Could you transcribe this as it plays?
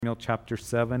Samuel chapter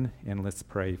 7, and let's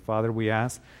pray. Father, we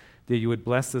ask that you would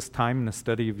bless this time in the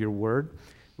study of your word.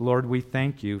 Lord, we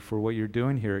thank you for what you're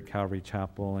doing here at Calvary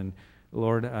Chapel. And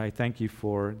Lord, I thank you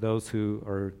for those who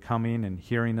are coming and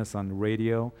hearing us on the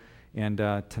radio. And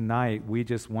tonight, we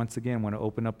just once again want to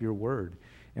open up your word.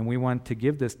 And we want to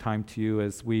give this time to you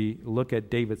as we look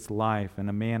at David's life and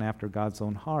a man after God's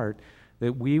own heart,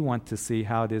 that we want to see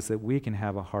how it is that we can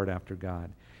have a heart after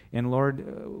God. And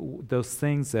Lord, those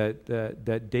things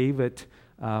that David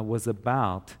was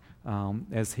about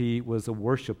as he was a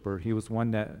worshiper, he was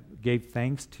one that gave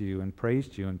thanks to you and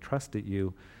praised you and trusted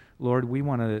you. Lord, we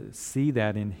want to see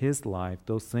that in his life,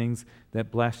 those things that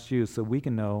blessed you, so we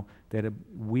can know that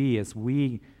as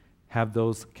we have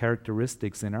those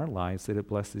characteristics in our lives, that it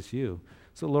blesses you.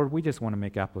 So Lord, we just want to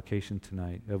make application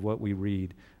tonight of what we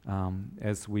read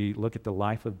as we look at the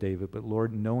life of David, but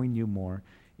Lord, knowing you more,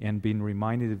 and being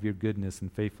reminded of your goodness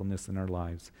and faithfulness in our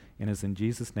lives. And it's in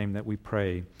Jesus' name that we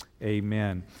pray,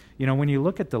 amen. You know, when you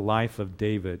look at the life of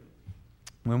David,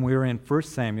 when we were in 1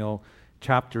 Samuel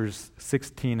chapters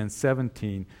 16 and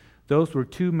 17, those were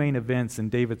two main events in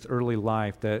David's early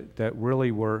life that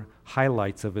really were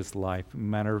highlights of his life.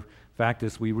 Matter of fact,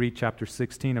 as we read chapter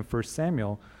 16 of 1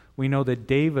 Samuel, we know that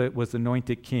David was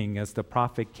anointed king as the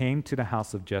prophet came to the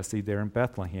house of Jesse there in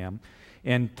Bethlehem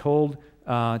and told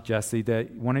Jesse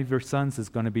that one of your sons is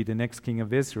going to be the next king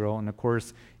of Israel. And of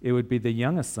course, it would be the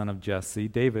youngest son of Jesse,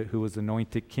 David, who was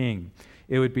anointed king.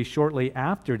 It would be shortly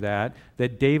after that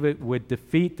David would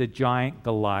defeat the giant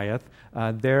Goliath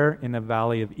there in the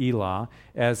valley of Elah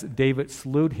as David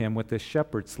slew him with a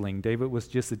shepherd's sling. David was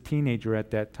just a teenager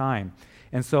at that time.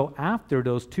 And so after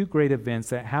those two great events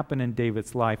that happened in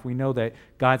David's life, we know that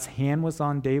God's hand was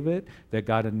on David, that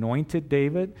God anointed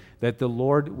David, that the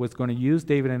Lord was going to use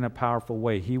David in a powerful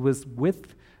way. He was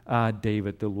with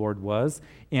David, the Lord was.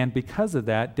 And because of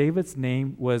that, David's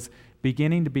name was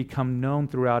beginning to become known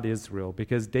throughout Israel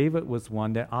because David was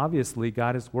one that obviously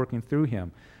God is working through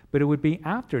him. But it would be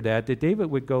after that David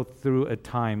would go through a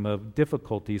time of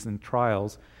difficulties and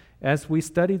trials as we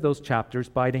study those chapters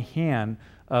by the hand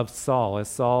of Saul, as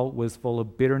Saul was full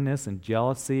of bitterness and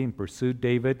jealousy and pursued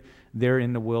David there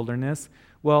in the wilderness.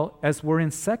 Well, as we're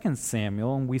in 2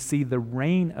 Samuel and we see the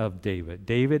reign of David,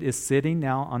 David is sitting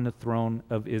now on the throne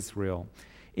of Israel.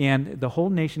 And the whole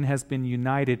nation has been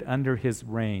united under his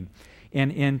reign.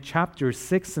 And in chapters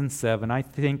 6 and 7, I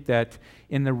think that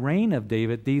in the reign of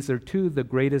David, these are two of the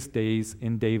greatest days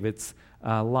in David's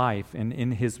life and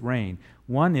in his reign.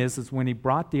 One is when he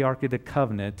brought the Ark of the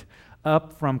Covenant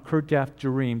up from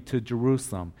Kirjath-Jearim to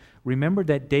Jerusalem. Remember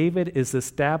that David is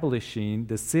establishing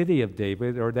the city of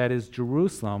David, or that is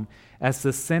Jerusalem, as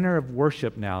the center of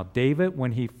worship now. David,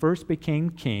 when he first became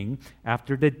king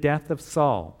after the death of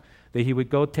Saul, that he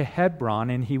would go to Hebron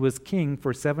and he was king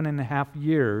for 7.5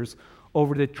 years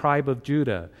over the tribe of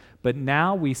Judah. But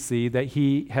now we see that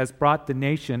he has brought the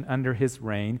nation under his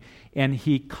reign, and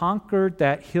he conquered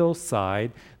that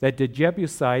hillside that the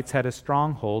Jebusites had a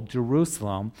stronghold,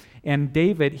 Jerusalem. And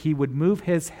David, he would move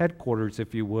his headquarters,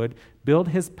 if you would, build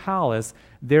his palace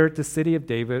there at the city of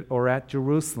David or at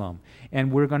Jerusalem.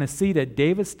 And we're going to see that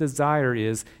David's desire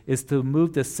is to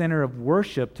move the center of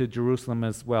worship to Jerusalem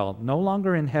as well, no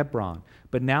longer in Hebron,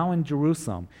 but now in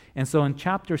Jerusalem. And so in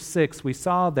chapter 6, we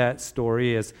saw that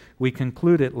story as we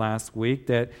concluded last week,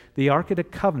 that the Ark of the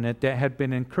Covenant that had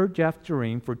been in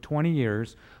Kirjath-Jearim for 20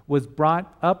 years was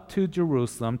brought up to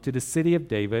Jerusalem, to the city of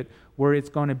David, where it's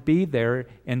going to be there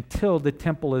until the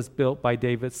temple is built by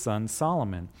David's son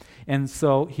Solomon. And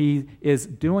so he is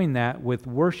doing that with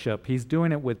worship. He's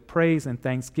doing it with praise and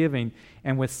thanksgiving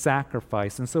and with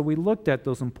sacrifice. And so we looked at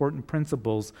those important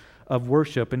principles of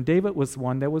worship, and David was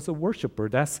one that was a worshiper.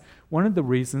 That's one of the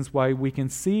reasons why we can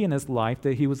see in his life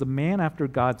that he was a man after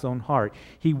God's own heart.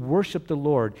 He worshiped the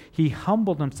Lord. He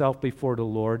humbled himself before the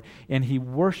Lord, and he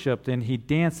worshiped and he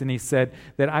danced, and he said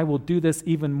that I will do this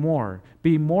even more,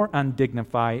 be more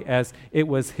undignified, as it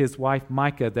was his wife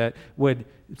Micah that would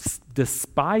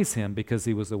despise him because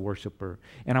he was a worshiper.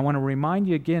 And I want to remind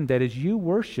you again that as you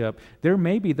worship, there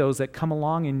may be those that come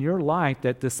along in your life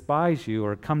that despise you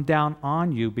or come down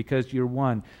on you because you're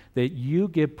one that you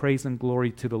give praise and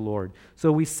glory to the Lord. So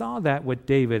we saw that with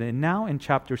David, and now in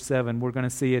chapter 7 we're going to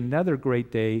see another great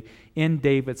day in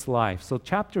David's life. So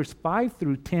chapters 5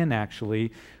 through 10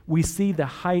 actually, we see the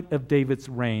height of David's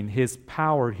reign, his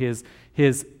power,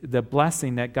 the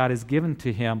blessing that God has given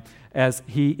to him as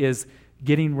he is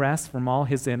getting rest from all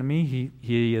his enemy.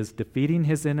 He is defeating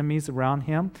his enemies around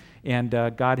him, and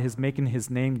God is making his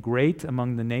name great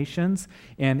among the nations.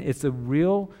 And it's a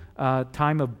real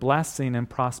time of blessing and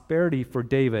prosperity for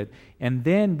David. And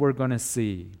then we're going to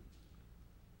see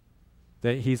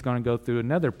that he's going to go through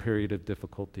another period of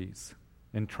difficulties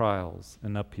and trials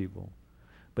and upheaval.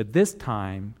 But this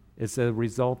time, it's a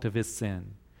result of his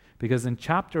sin. Because in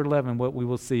chapter 11, what we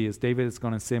will see is David is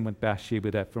going to sin with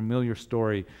Bathsheba, that familiar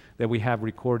story that we have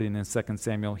recorded in 2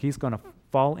 Samuel. He's going to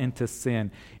fall into sin,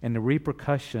 and the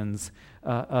repercussions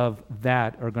of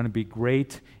that are going to be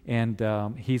great, and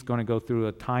he's going to go through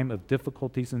a time of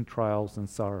difficulties and trials and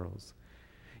sorrows.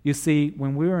 You see,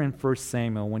 when we were in 1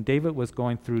 Samuel, when David was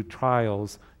going through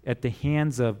trials at the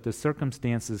hands of the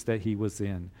circumstances that he was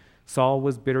in, Saul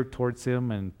was bitter towards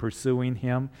him and pursuing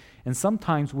him. And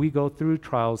sometimes we go through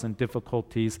trials and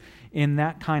difficulties in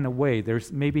that kind of way.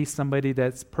 There's maybe somebody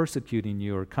that's persecuting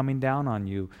you or coming down on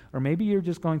you, or maybe you're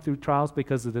just going through trials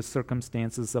because of the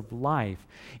circumstances of life.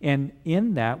 And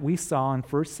in that, we saw in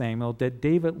 1 Samuel that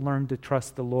David learned to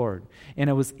trust the Lord. And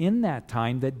it was in that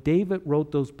time that David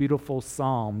wrote those beautiful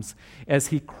psalms as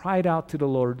he cried out to the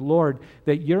Lord, Lord,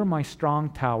 that you're my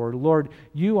strong tower. Lord,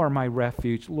 you are my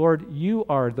refuge. Lord, you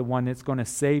are the one that's going to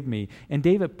save me. And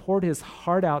David poured his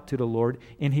heart out to the Lord,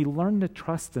 and he learned to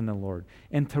trust in the Lord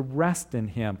and to rest in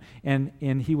him.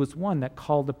 And he was one that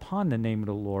called upon the name of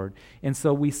the Lord. And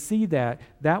so we see that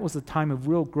was a time of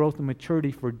real growth and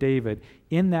maturity for David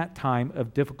in that time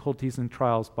of difficulties and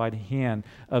trials by the hand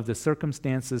of the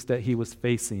circumstances that he was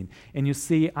facing. And you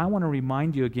see, I want to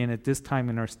remind you again at this time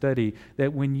in our study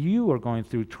that when you are going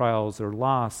through trials or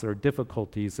loss or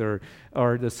difficulties or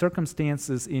the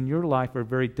circumstances in your life are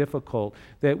very difficult,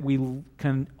 that we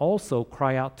can also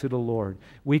cry out to the Lord.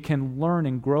 We can learn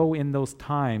and grow in those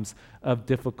times of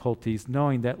difficulties,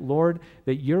 knowing that, Lord,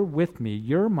 that you're with me.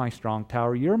 You're my strong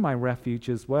tower. You're my refuge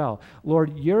as well.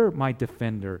 Lord, you're my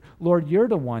defender. Lord, you're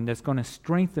the one that's going to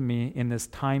strengthen me in this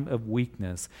time of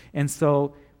weakness. And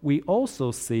so we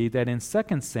also see that in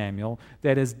 2 Samuel,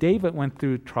 that as David went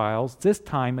through trials, this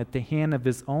time at the hand of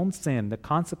his own sin, the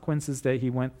consequences that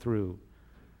he went through,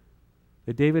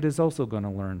 that David is also going to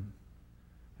learn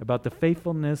about the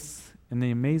faithfulness and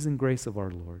the amazing grace of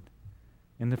our Lord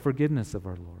and the forgiveness of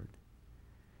our Lord.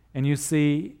 And you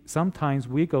see, sometimes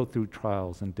we go through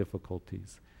trials and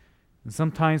difficulties. And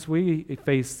sometimes we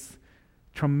face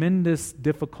tremendous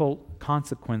difficult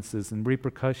consequences and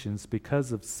repercussions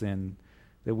because of sin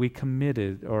that we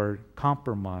committed or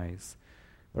compromise,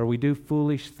 or we do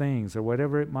foolish things, or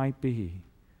whatever it might be.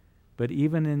 But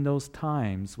even in those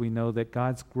times, we know that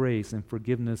God's grace and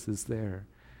forgiveness is there.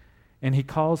 And he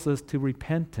calls us to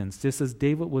repentance. Just as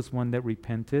David was one that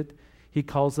repented, he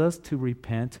calls us to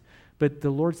repent, but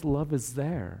the Lord's love is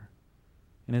there,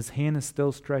 and his hand is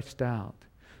still stretched out.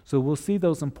 So we'll see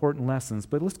those important lessons.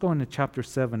 But let's go into chapter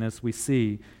 7 as we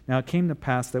see. Now it came to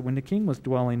pass that when the king was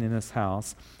dwelling in his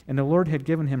house, and the Lord had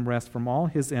given him rest from all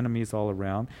his enemies all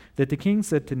around, that the king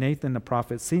said to Nathan the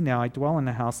prophet, See now, I dwell in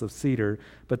a house of cedar,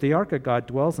 but the ark of God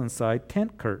dwells inside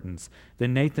tent curtains.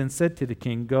 Then Nathan said to the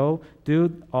king, Go,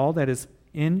 do all that is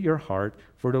in your heart,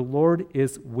 for the Lord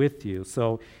is with you.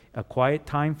 So a quiet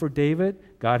time for David.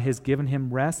 God has given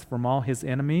him rest from all his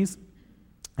enemies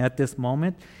at this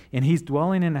moment, and he's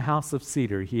dwelling in a house of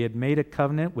cedar. He had made a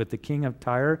covenant with the king of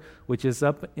Tyre, which is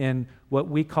up in what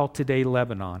we call today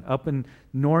Lebanon, up in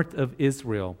north of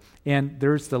Israel. And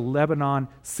there's the Lebanon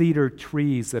cedar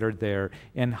trees that are there.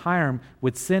 And Hiram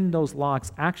would send those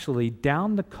logs actually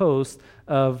down the coast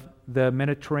of the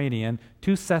Mediterranean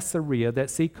to Caesarea, that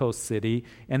seacoast city,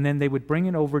 and then they would bring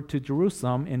it over to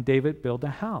Jerusalem, and David built a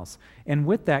house. And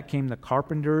with that came the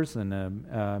carpenters and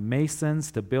the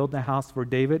masons to build the house for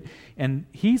David. And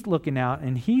he's looking out,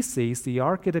 and he sees the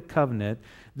Ark of the Covenant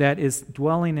that is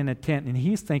dwelling in a tent, and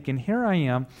he's thinking, here I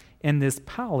am in this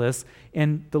palace,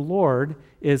 and the Lord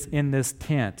is in this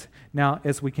tent. Now,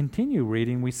 as we continue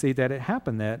reading, we see that it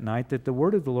happened that night that the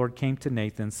word of the Lord came to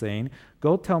Nathan, saying,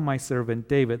 Go tell my servant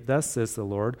David, thus says the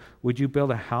Lord, would you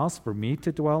build a house for me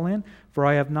to dwell in? For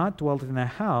I have not dwelt in a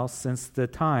house since the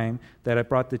time that I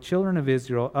brought the children of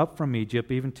Israel up from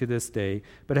Egypt, even to this day,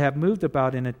 but I have moved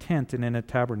about in a tent and in a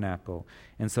tabernacle.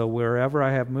 And so wherever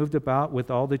I have moved about with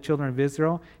all the children of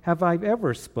Israel, have I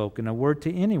ever spoken a word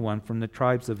to anyone from the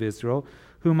tribes of Israel,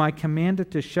 whom I commanded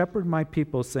to shepherd my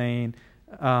people, saying,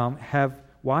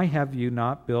 why have you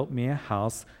not built me a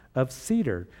house of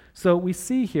cedar? So we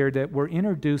see here that we're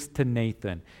introduced to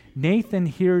Nathan. Nathan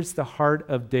hears the heart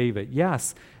of David.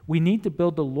 Yes, we need to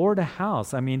build the Lord a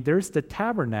house. I mean, there's the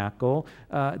tabernacle,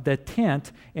 the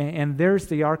tent, and there's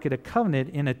the Ark of the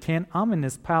Covenant in a tent. I'm in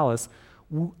this palace.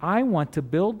 I want to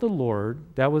build the Lord.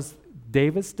 That was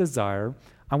David's desire.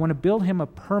 I want to build him a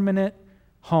permanent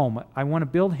home. I want to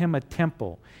build him a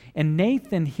temple. And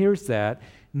Nathan hears that.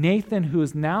 Nathan, who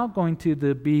is now going to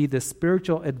be the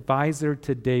spiritual advisor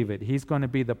to David. He's going to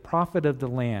be the prophet of the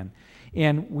land.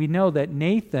 And we know that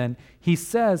Nathan, he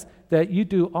says that you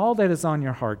do all that is on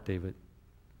your heart, David.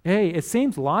 Hey, it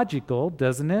seems logical,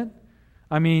 doesn't it?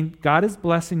 I mean, God is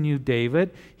blessing you,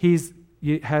 David. He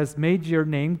has made your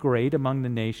name great among the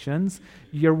nations.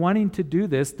 You're wanting to do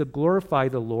this to glorify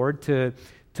the Lord, to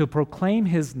proclaim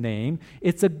His name.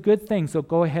 It's a good thing, so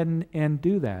go ahead and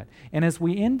do that. And as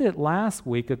we ended last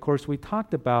week, of course, we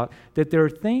talked about that there are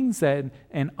things and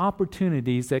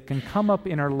opportunities that can come up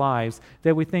in our lives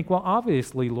that we think, well,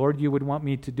 obviously, Lord, you would want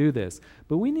me to do this.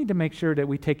 But we need to make sure that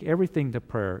we take everything to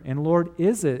prayer. And Lord,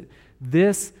 is it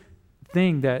this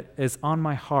thing that is on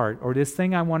my heart, or this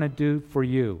thing I want to do for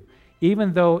you?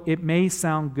 Even though it may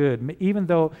sound good, even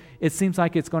though it seems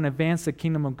like it's going to advance the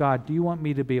kingdom of God, do you want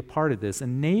me to be a part of this?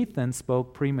 And Nathan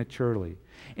spoke prematurely.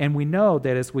 And we know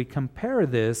that as we compare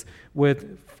this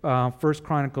with 1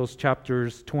 Chronicles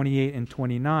chapters 28 and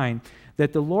 29,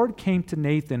 that the Lord came to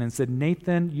Nathan and said,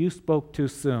 Nathan, you spoke too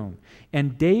soon.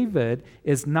 And David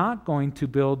is not going to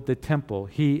build the temple.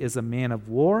 He is a man of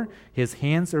war. His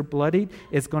hands are bloodied.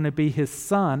 It's going to be his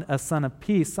son, a son of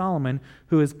peace, Solomon,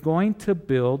 who is going to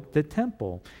build the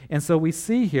temple. And so we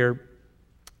see here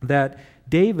that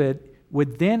David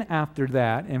would then, after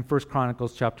that, in 1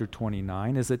 Chronicles chapter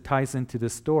 29, as it ties into the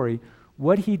story,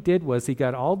 what he did was he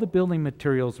got all the building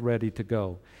materials ready to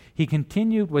go. He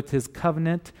continued with his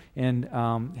covenant and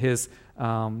his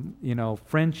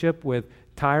friendship with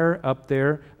Tyre up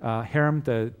there, Hiram,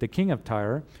 the king of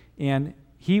Tyre, and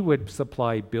he would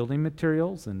supply building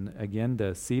materials, and again,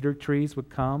 the cedar trees would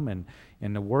come,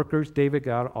 and the workers, David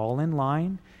got all in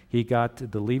line. He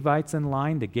got the Levites in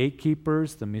line, the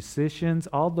gatekeepers, the musicians,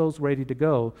 all those ready to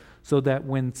go, so that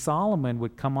when Solomon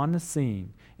would come on the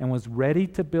scene and was ready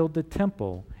to build the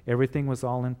temple, everything was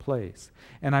all in place.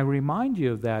 And I remind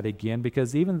you of that again,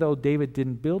 because even though David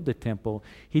didn't build the temple,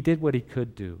 he did what he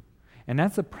could do. And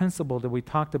that's a principle that we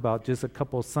talked about just a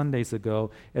couple of Sundays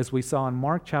ago, as we saw in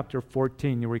Mark chapter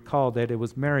 14. You recall that it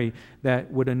was Mary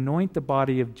that would anoint the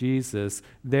body of Jesus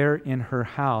there in her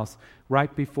house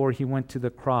right before he went to the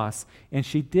cross. And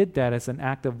she did that as an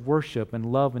act of worship and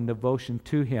love and devotion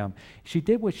to him. She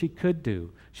did what she could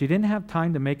do. She didn't have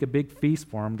time to make a big feast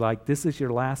for him, like, this is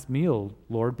your last meal,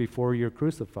 Lord, before you're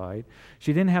crucified.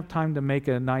 She didn't have time to make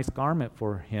a nice garment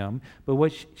for him, but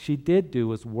what she did do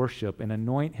was worship and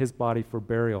anoint his body for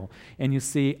burial. And you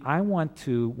see, I want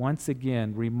to once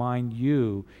again remind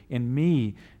you and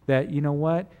me that, you know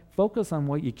what? Focus on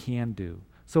what you can do.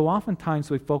 So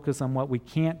oftentimes we focus on what we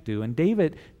can't do. And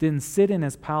David didn't sit in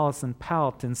his palace and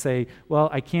pout and say, well,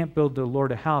 I can't build the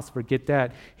Lord a house, forget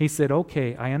that. He said,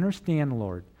 okay, I understand,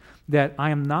 Lord, that I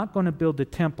am not going to build a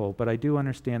temple, but I do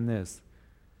understand this,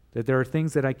 that there are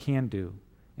things that I can do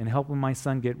in helping my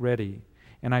son get ready.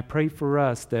 And I pray for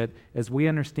us that as we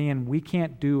understand we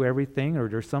can't do everything, or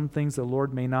there's some things the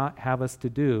Lord may not have us to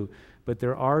do, but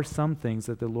there are some things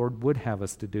that the Lord would have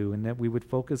us to do, and that we would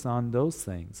focus on those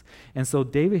things. And so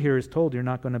David here is told, you're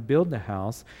not going to build the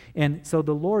house. And so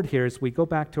the Lord here, as we go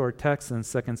back to our text in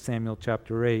 2 Samuel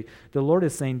chapter 8, the Lord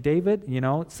is saying, David,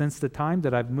 since the time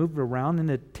that I've moved around in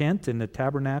the tent, in the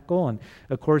tabernacle, and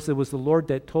of course it was the Lord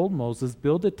that told Moses,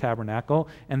 build a tabernacle,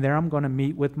 and there I'm going to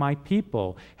meet with my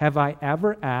people. Have I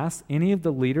ever asked any of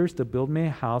the leaders to build me a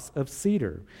house of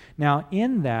cedar? Now,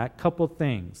 in that, couple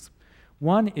things.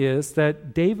 One is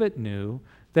that David knew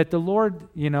that the Lord,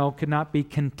 could not be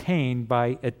contained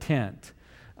by a tent.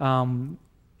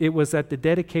 It was at the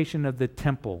dedication of the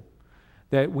temple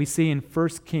that we see in 1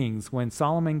 Kings, when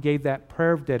Solomon gave that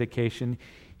prayer of dedication,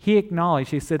 he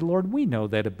acknowledged, he said, Lord, we know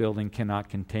that a building cannot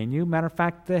contain you. Matter of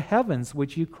fact, the heavens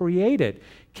which you created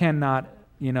cannot,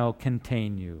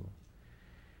 contain you.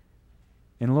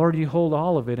 And Lord, you hold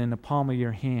all of it in the palm of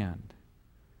your hand.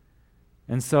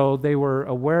 And so they were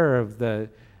aware of the,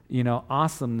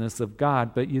 awesomeness of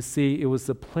God. But you see, it was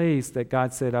the place that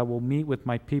God said, I will meet with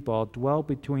my people. I'll dwell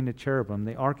between the cherubim,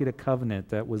 the Ark of the Covenant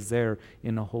that was there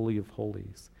in the Holy of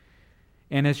Holies.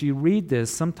 And as you read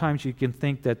this, sometimes you can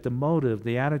think that the motive,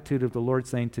 the attitude of the Lord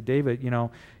saying to David,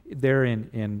 there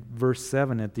in verse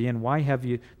 7 at the end, why have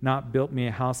you not built me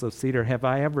a house of cedar? Have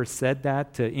I ever said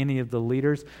that to any of the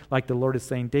leaders? Like the Lord is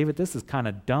saying, David, this is kind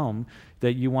of dumb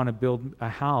that you want to build a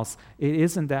house. It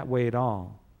isn't that way at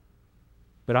all.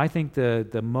 But I think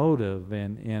the motive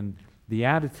and the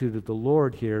attitude of the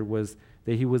Lord here was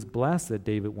that he was blessed that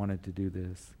David wanted to do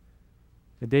this.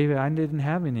 That David, I didn't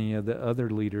have any of the other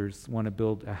leaders want to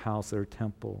build a house or a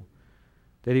temple.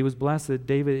 That he was blessed that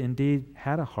David indeed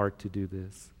had a heart to do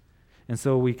this. And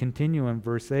so we continue in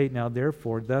verse 8, now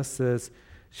therefore, thus says,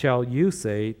 shall you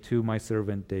say to my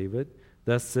servant David,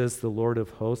 thus says the Lord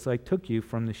of hosts, I took you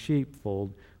from the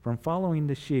sheepfold, from following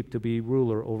the sheep to be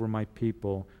ruler over my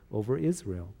people, over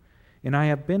Israel. And I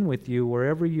have been with you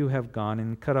wherever you have gone,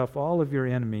 and cut off all of your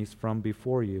enemies from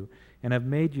before you, and have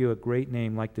made you a great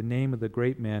name, like the name of the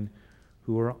great men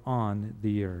who are on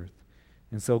the earth.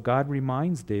 And so God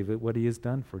reminds David what he has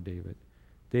done for David.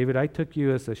 David, I took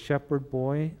you as a shepherd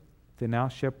boy to now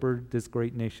shepherd this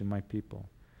great nation, my people.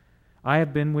 I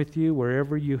have been with you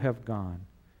wherever you have gone.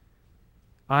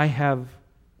 I have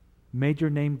made your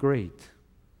name great.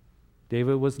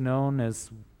 David was known, as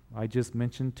I just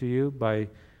mentioned to you, by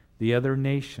the other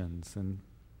nations. And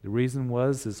the reason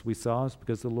was, as we saw, is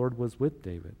because the Lord was with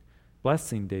David,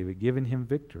 blessing David, giving him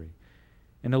victory.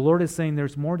 And the Lord is saying,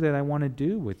 there's more that I want to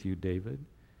do with you, David.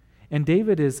 And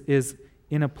David is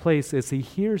in a place, as he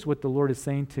hears what the Lord is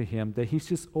saying to him, that he's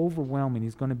just overwhelming.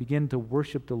 He's going to begin to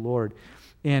worship the Lord.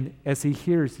 And as he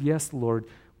hears, yes, Lord,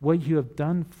 what you have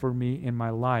done for me in my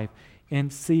life.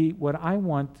 And see, what I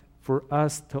want for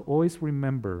us to always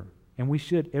remember, and we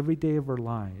should every day of our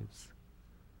lives,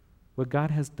 what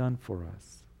God has done for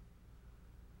us.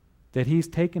 That he's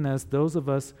taken us, those of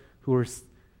us who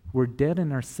were dead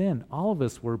in our sin, all of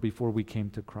us were before we came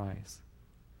to Christ.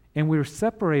 And we were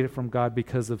separated from God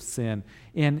because of sin.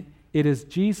 And it is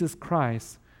Jesus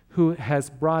Christ who has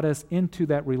brought us into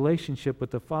that relationship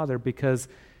with the Father, because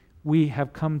we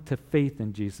have come to faith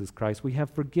in Jesus Christ. We have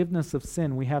forgiveness of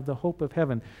sin. We have the hope of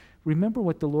heaven. Remember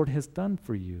what the Lord has done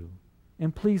for you.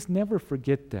 And please never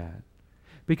forget that.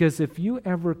 Because if you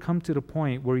ever come to the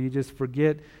point where you just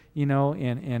forget,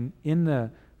 and in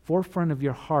the forefront of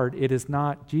your heart, it is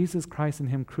not Jesus Christ and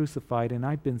him crucified, and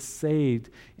I've been saved,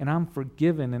 and I'm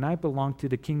forgiven, and I belong to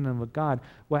the kingdom of God,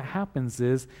 what happens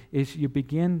is you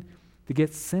begin to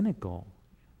get cynical,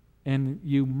 and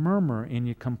you murmur, and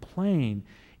you complain.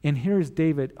 And here's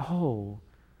David, oh,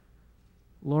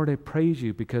 Lord, I praise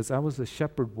you because I was a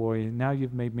shepherd boy, and now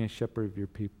you've made me a shepherd of your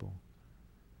people.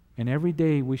 And every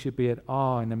day we should be at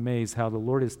awe and amazed how the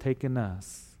Lord has taken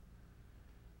us,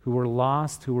 who were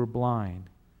lost, who were blind.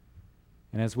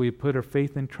 And as we put our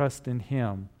faith and trust in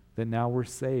him, that now we're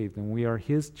saved and we are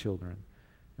his children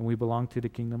and we belong to the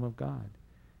kingdom of God.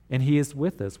 And he is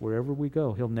with us wherever we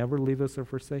go. He'll never leave us or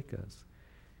forsake us.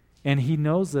 And he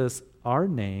knows us, our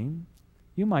name.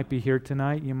 You might be here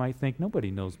tonight. You might think,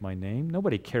 nobody knows my name.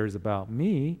 Nobody cares about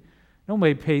me.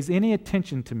 Nobody pays any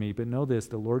attention to me. But know this,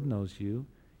 the Lord knows you.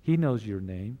 He knows your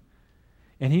name.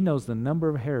 And he knows the number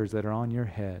of hairs that are on your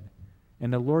head.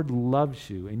 And the Lord loves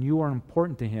you, and you are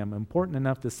important to him, important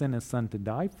enough to send his son to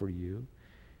die for you.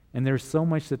 And there's so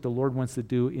much that the Lord wants to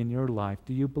do in your life.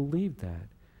 Do you believe that?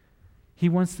 He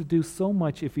wants to do so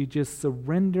much if you just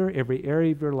surrender every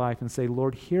area of your life and say,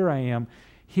 Lord, here I am.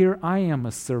 Here I am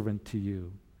a servant to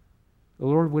you.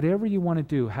 Lord, whatever you want to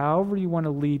do, however you want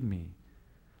to lead me,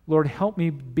 Lord, help me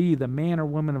be the man or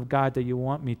woman of God that you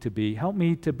want me to be. Help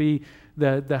me to be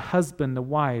the husband, the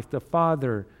wife, the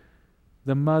father,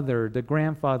 the mother, the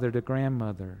grandfather, the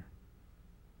grandmother.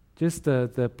 Just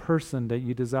the person that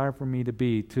you desire for me to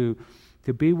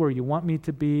be where you want me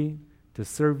to be, to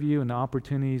serve you and the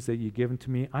opportunities that you've given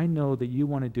to me. I know that you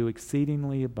want to do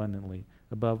exceedingly abundantly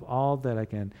above all that I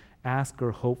can ask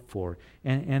or hope for.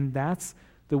 And that's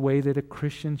the way that a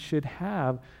Christian should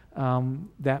have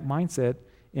that mindset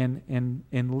and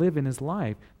live in his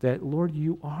life, that, Lord,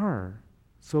 you are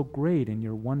so great and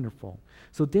you're wonderful.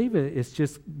 So David is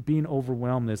just being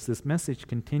overwhelmed. This message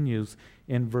continues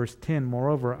in verse 10.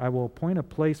 Moreover, I will appoint a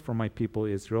place for my people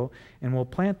Israel, and will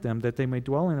plant them that they may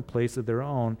dwell in a place of their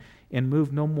own and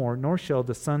move no more, nor shall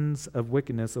the sons of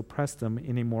wickedness oppress them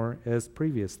any more as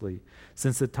previously.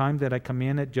 Since the time that I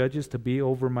commanded judges to be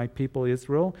over my people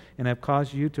Israel, and have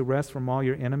caused you to rest from all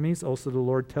your enemies, also the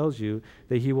Lord tells you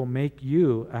that he will make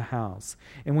you a house.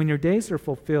 And when your days are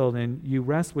fulfilled and you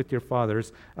rest with your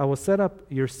fathers, I will set up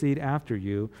your seed after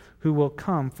you, who will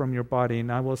come from your body,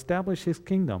 and I will establish his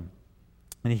kingdom.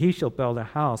 And he shall build a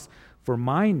house for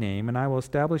my name, and I will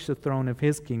establish the throne of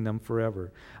his kingdom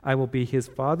forever. I will be his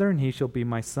father, and he shall be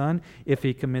my son. If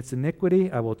he commits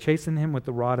iniquity, I will chasten him with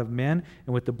the rod of men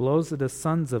and with the blows of the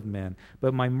sons of men.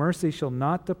 But my mercy shall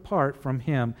not depart from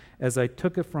him, as I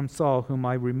took it from Saul, whom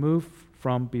I removed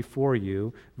from before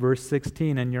you. Verse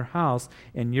 16, and your house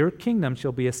and your kingdom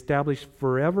shall be established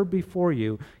forever before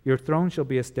you. Your throne shall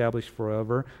be established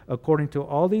forever. According to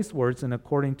all these words and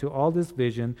according to all this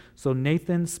vision, so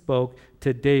Nathan spoke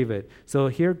to David. So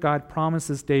here God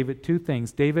promises David two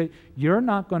things. David, you're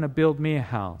not going to build me a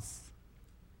house,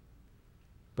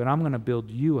 but I'm going to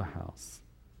build you a house.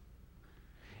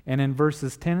 And in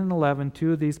verses 10 and 11,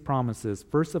 two of these promises.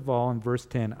 First of all, in verse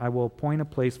 10, I will appoint a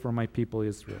place for my people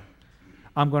Israel.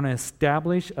 I'm going to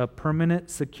establish a permanent,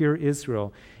 secure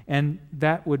Israel. And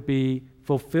that would be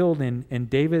fulfilled in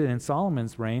David and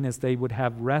Solomon's reign as they would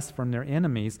have rest from their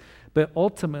enemies. But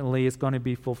ultimately, it's going to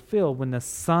be fulfilled when the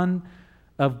Son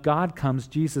of God comes,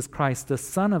 Jesus Christ, the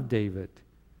Son of David,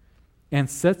 and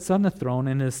sits on the throne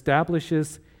and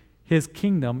establishes his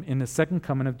kingdom in the second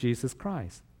coming of Jesus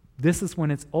Christ. This is when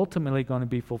it's ultimately going to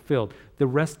be fulfilled. The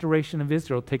restoration of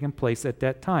Israel taking place at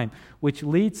that time, which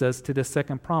leads us to the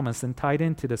second promise and tied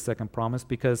into the second promise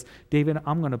because, David,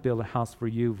 I'm going to build a house for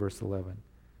you, verse 11.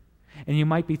 And you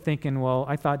might be thinking, well,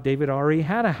 I thought David already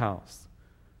had a house,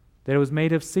 that it was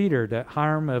made of cedar, that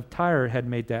Hiram of Tyre had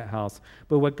made that house.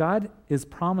 But what God is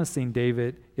promising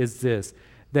David is this,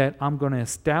 that I'm going to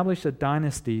establish a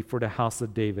dynasty for the house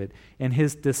of David, and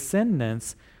his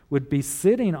descendants would be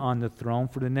sitting on the throne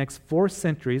for the next 4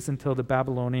 centuries until the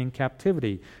Babylonian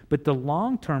captivity. But the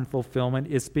long-term fulfillment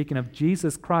is speaking of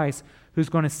Jesus Christ, who's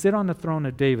going to sit on the throne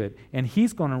of David, and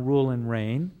he's going to rule and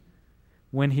reign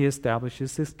when he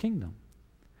establishes his kingdom.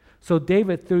 So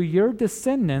David, through your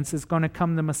descendants is going to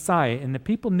come the Messiah, and the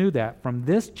people knew that from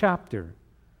this chapter,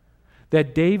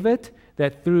 that David,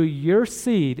 that through your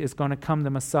seed is going to come the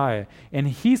Messiah, and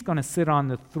he's going to sit on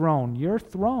the throne, your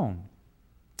throne.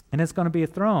 And it's going to be a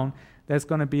throne that's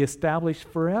going to be established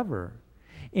forever.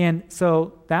 And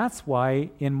so that's why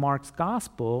in Mark's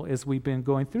gospel, as we've been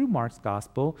going through Mark's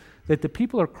gospel, that the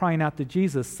people are crying out to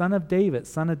Jesus, Son of David,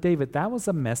 Son of David. That was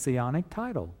a messianic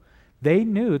title. They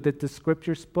knew that the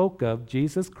scripture spoke of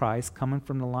Jesus Christ coming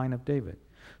from the line of David.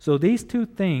 So these two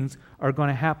things are going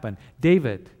to happen.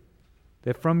 David,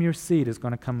 that from your seed is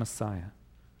going to come Messiah.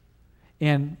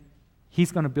 And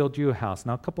he's going to build you a house.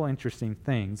 Now, a couple of interesting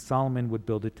things. Solomon would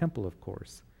build a temple, of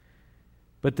course.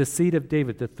 But the seed of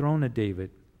David, the throne of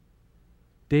David,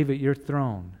 David, your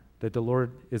throne that the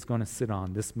Lord is going to sit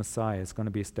on, this Messiah is going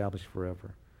to be established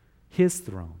forever. His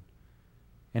throne.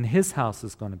 And his house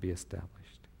is going to be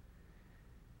established.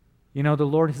 You know, the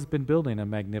Lord has been building a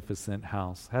magnificent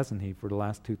house, hasn't he, for the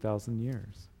last 2,000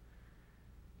 years.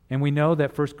 And we know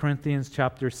that 1 Corinthians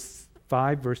chapter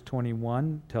 5, verse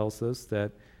 21 tells us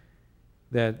that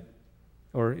 1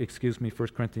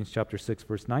 Corinthians chapter 6,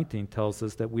 verse 19 tells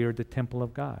us that we are the temple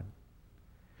of God.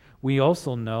 We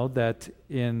also know that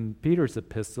in Peter's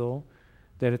epistle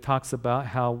that it talks about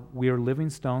how we are living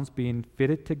stones being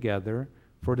fitted together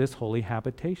for this holy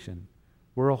habitation.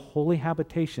 We're a holy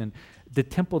habitation. The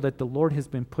temple that the Lord has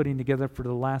been putting together for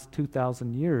the last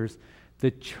 2,000 years,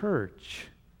 the church,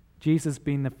 Jesus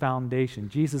being the foundation,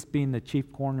 Jesus being the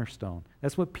chief cornerstone.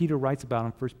 That's what Peter writes about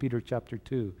in 1 Peter chapter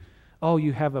 2. Oh,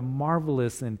 you have a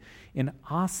marvelous and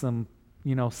awesome,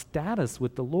 status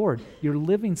with the Lord. You're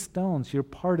living stones. You're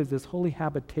part of this holy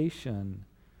habitation.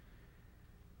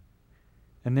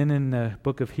 And then in the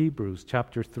book of Hebrews,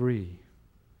 chapter 3,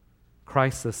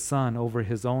 Christ the Son over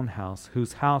his own house,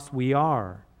 whose house we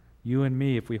are, you and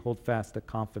me, if we hold fast the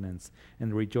confidence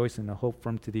and rejoice in the hope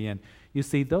from to the end. You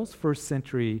see, those first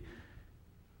century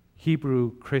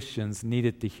Hebrew Christians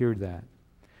needed to hear that.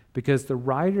 Because the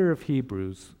writer of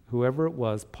Hebrews, whoever it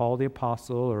was, Paul the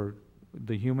Apostle or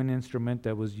the human instrument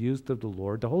that was used of the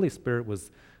Lord, the Holy Spirit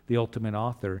was the ultimate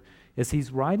author. As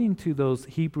he's writing to those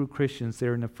Hebrew Christians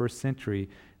there in the first century,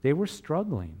 they were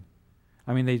struggling.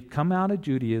 I mean, they'd come out of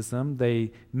Judaism,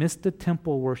 they missed the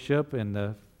temple worship and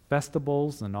the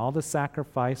festivals and all the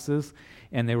sacrifices,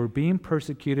 and they were being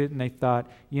persecuted, and they thought,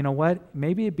 you know what,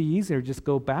 maybe it'd be easier to just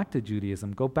go back to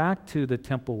Judaism, go back to the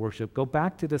temple worship, go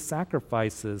back to the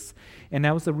sacrifices, and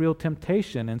that was a real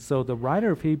temptation. And so the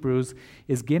writer of Hebrews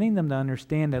is getting them to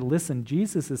understand that, listen,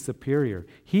 Jesus is superior.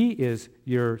 He is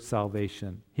your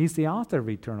salvation. He's the author of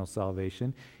eternal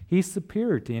salvation. He's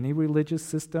superior to any religious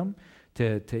system,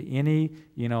 to any,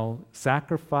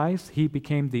 sacrifice. He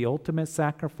became the ultimate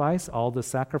sacrifice. All the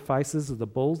sacrifices of the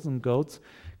bulls and goats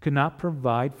could not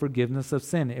provide forgiveness of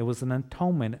sin. It was an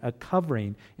atonement, a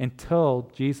covering, until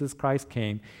Jesus Christ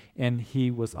came and he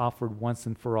was offered once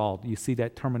and for all. You see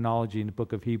that terminology in the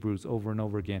book of Hebrews over and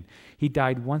over again. He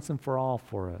died once and for all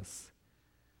for us.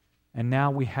 And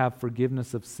now we have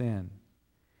forgiveness of sin.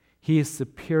 He is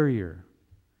superior.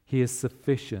 He is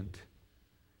sufficient.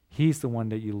 He's the one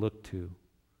that you look to.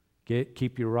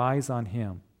 Keep your eyes on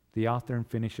him, the author and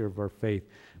finisher of our faith.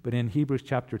 But in Hebrews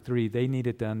chapter 3, they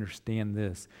needed to understand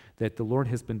this, that the Lord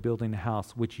has been building a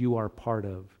house which you are part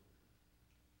of,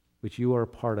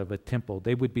 a temple.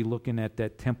 They would be looking at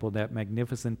that temple, that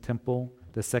magnificent temple,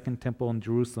 the second temple in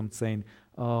Jerusalem, saying,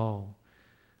 oh,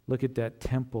 look at that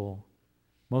temple.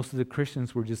 Most of the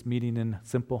Christians were just meeting in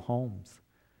simple homes.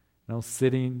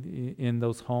 Sitting in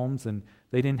those homes, and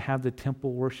they didn't have the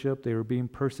temple worship. They were being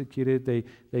persecuted.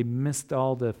 They missed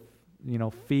all the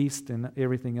feast and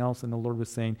everything else. And the Lord was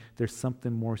saying, there's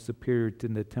something more superior to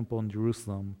the temple in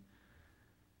Jerusalem.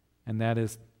 And that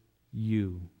is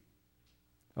you,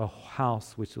 a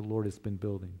house which the Lord has been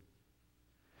building.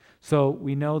 So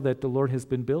we know that the Lord has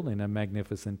been building a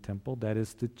magnificent temple, that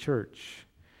is the church.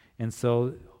 And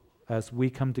so as we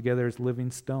come together as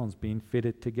living stones, being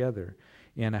fitted together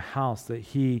in a house that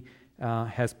He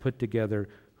has put together,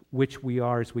 which we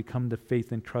are as we come to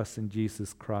faith and trust in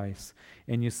Jesus Christ.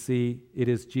 And you see, it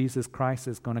is Jesus Christ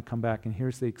that's going to come back. And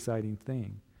here's the exciting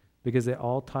thing, because it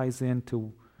all ties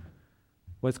into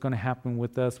what's going to happen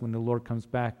with us when the Lord comes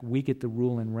back. We get to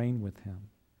rule and reign with Him.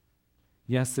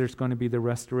 Yes, there's going to be the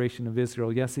restoration of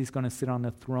Israel. Yes, He's going to sit on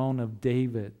the throne of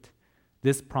David.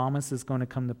 This promise is going to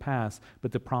come to pass,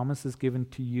 but the promise is given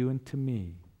to you and to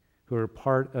me, who are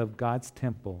part of God's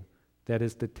temple. That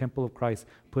is the temple of Christ,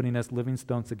 putting us living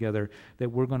stones together,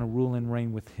 that we're going to rule and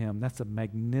reign with Him. That's a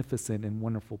magnificent and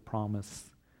wonderful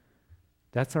promise.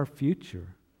 That's our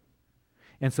future.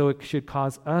 And so it should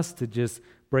cause us to just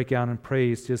break out in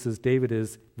praise, just as David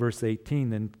is. Verse 18,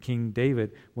 then King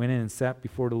David went in and sat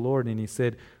before the Lord, and he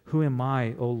said, "Who am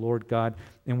I, O Lord God,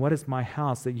 and what is my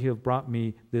house that you have brought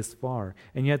me this far?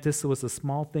 And yet this was a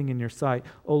small thing in your sight,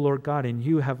 O Lord God, and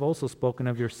you have also spoken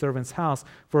of your servant's house.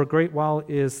 For a great while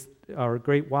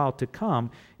to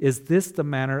come, is this the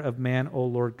manner of man, O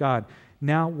Lord God?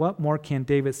 Now what more can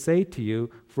David say to you?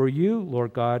 For you,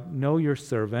 Lord God, know your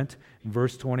servant."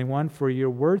 Verse 21, "For your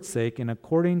word's sake and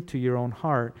according to your own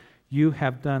heart, you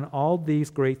have done all these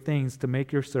great things to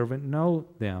make your servant know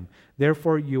them.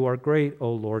 Therefore you are great,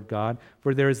 O Lord God,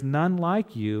 for there is none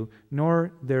like you,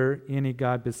 nor there any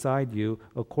God beside you,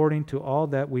 according to all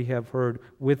that we have heard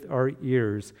with our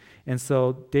ears." And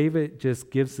so David just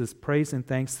gives this praise and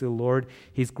thanks to the Lord.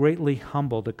 He's greatly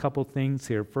humbled. A couple things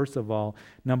here. First of all,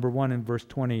 number one, in verse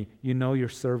 20, you know your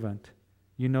servant.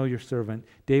 You know your servant.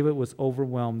 David was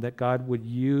overwhelmed that God would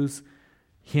use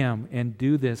him and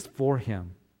do this for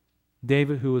him.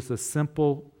 David, who was a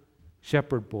simple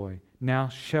shepherd boy, now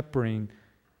shepherding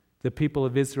the people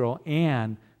of Israel,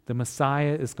 and the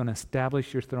Messiah is going to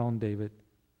establish your throne, David.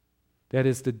 That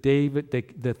is,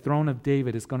 the throne of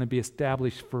David is going to be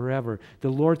established forever.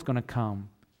 The Lord's going to come,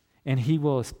 and He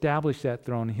will establish that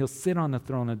throne, and He'll sit on the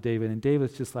throne of David. And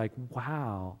David's just like,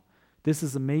 wow, this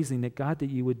is amazing that God,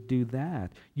 that you would do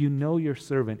that. You know your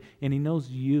servant, and He knows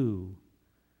you,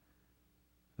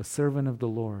 a servant of the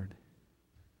Lord.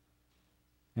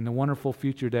 And the wonderful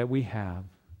future that we have,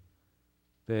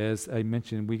 that, as I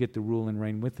mentioned, we get to rule and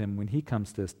reign with Him when He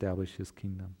comes to establish His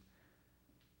kingdom.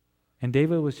 And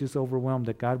David was just overwhelmed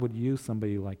that God would use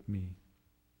somebody like me.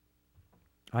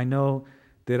 I know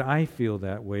that I feel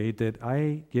that way, that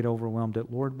I get overwhelmed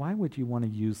that, Lord, why would you want to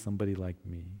use somebody like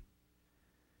me?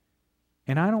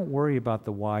 And I don't worry about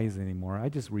the whys anymore. I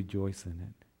just rejoice in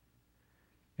it.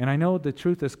 And I know the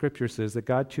truth of Scripture says that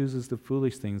God chooses the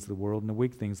foolish things of the world and the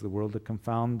weak things of the world to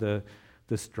confound the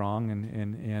strong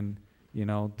and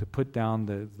to put down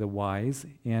the wise.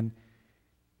 And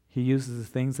He uses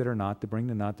the things that are not to bring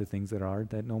to naught the things that are,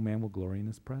 that no man will glory in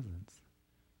His presence.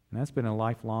 And that's been a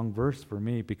lifelong verse for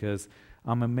me, because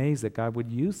I'm amazed that God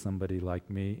would use somebody like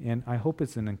me. And I hope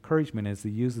it's an encouragement as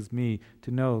He uses me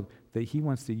to know that He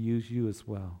wants to use you as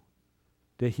well,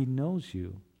 that He knows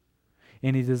you.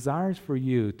 And He desires for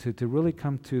you to really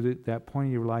come to that point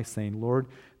in your life saying, Lord,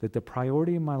 that the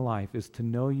priority in my life is to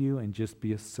know you and just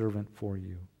be a servant for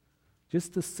you.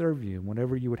 Just to serve you in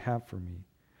whatever you would have for me.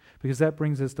 Because that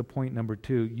brings us to point number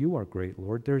 2. You are great,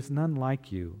 Lord. There is none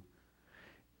like you.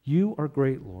 You are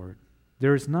great, Lord.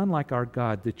 There is none like our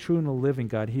God, the true and the living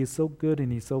God. He is so good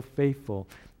and He's so faithful.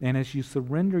 And as you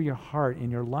surrender your heart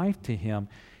and your life to Him,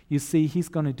 you see, He's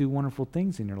going to do wonderful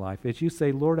things in your life. As you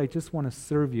say, Lord, I just want to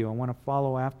serve you. I want to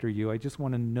follow after you. I just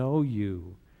want to know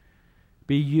you.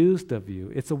 Be used of you.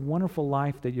 It's a wonderful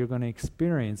life that you're going to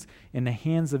experience in the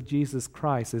hands of Jesus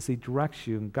Christ as He directs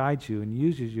you and guides you and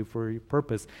uses you for your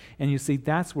purpose. And you see,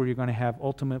 that's where you're going to have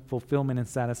ultimate fulfillment and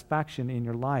satisfaction in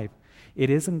your life. It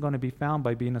isn't going to be found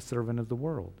by being a servant of the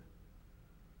world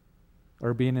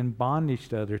or being in bondage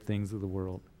to other things of the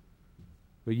world.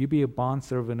 But you be a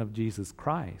bondservant of Jesus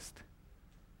Christ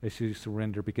as you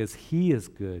surrender, because He is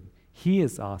good. He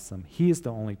is awesome. He is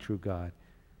the only true God.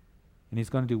 And He's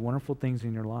going to do wonderful things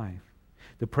in your life.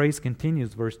 The praise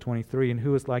continues, verse 23, "And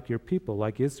who is like your people,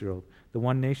 like Israel, the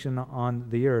one nation on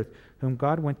the earth, whom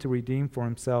God went to redeem for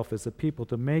Himself as a people,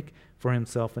 to make for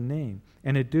Himself a name,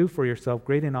 and to do for yourself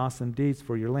great and awesome deeds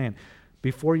for your land,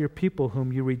 before your people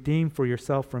whom you redeemed for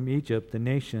yourself from Egypt, the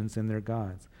nations and their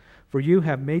gods. For you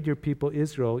have made your people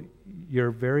Israel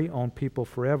your very own people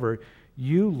forever.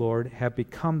 You, Lord, have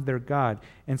become their God.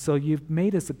 And so you've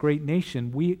made us a great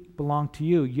nation. We belong to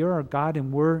you. You're our God,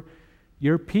 and we're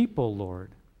your people,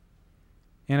 Lord.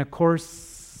 And of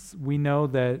course, we know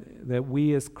that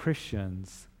we as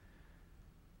Christians,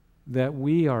 that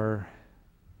we are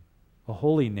a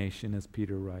holy nation, as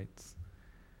Peter writes,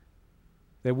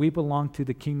 that we belong to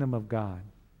the kingdom of God.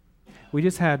 We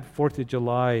just had 4th of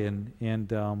July,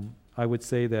 and I would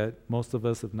say that most of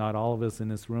us, if not all of us in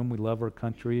this room, we love our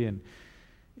country,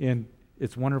 and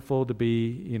it's wonderful to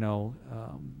be,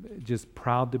 just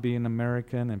proud to be an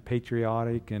American and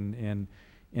patriotic and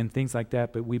things like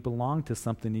that, but we belong to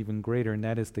something even greater, and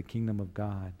that is the kingdom of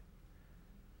God.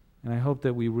 And I hope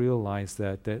that we realize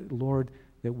that Lord,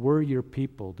 that we're your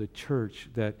people, the church,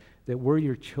 that we're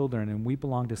your children, and we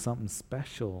belong to something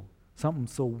special, something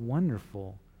so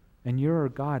wonderful. And you're our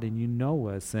God, and you know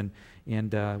us, and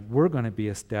we're going to be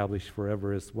established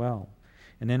forever as well.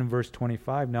 And then in verse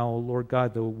 25, now, O Lord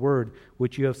God, the word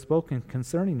which you have spoken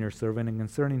concerning your servant and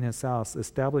concerning his house,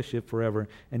 establish it forever,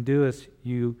 and do as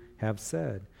you have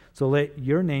said. So let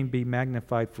your name be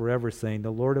magnified forever, saying,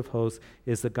 the Lord of hosts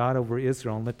is the God over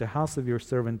Israel, and let the house of your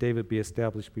servant David be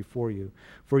established before you.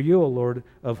 For you, O Lord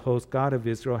of hosts, God of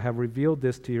Israel, have revealed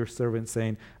this to your servant,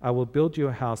 saying, I will build you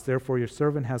a house. Therefore your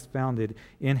servant has found it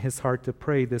in his heart to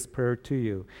pray this prayer to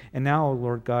you. And now, O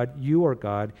Lord God, you are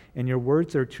God, and your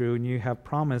words are true, and you have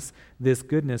promised this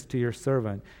goodness to your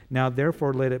servant. Now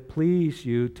therefore let it please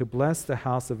you to bless the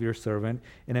house of your servant,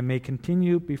 and it may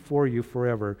continue before you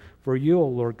forever. For you, O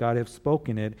Lord God, have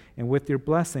spoken it, and with your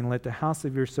blessing let the house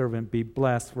of your servant be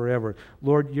blessed forever.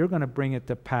 Lord, you're going to bring it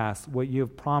to pass, what you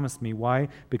have promised me. Why?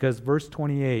 Because verse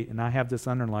 28, and I have this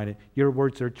underlined, your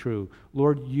words are true.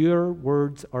 Lord, your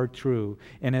words are true.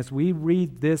 And as we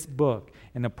read this book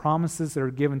and the promises that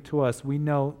are given to us, we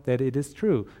know that it is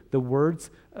true. The words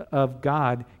of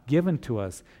God given to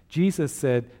us. Jesus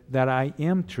said that I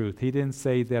am truth. He didn't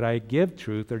say that I give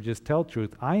truth or just tell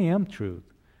truth. I am truth.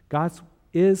 God's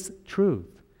is truth.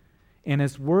 And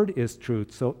his word is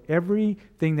truth. So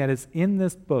everything that is in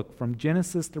this book, from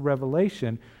Genesis to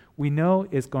Revelation, we know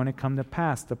is going to come to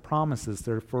pass, the promises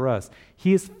that are for us.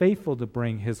 He is faithful to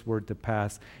bring his word to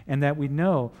pass, and that we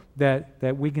know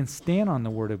that we can stand on the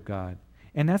word of God.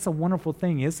 And that's a wonderful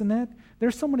thing, isn't it?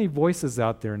 There's so many voices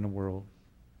out there in the world,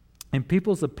 and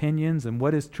people's opinions and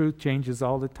what is truth changes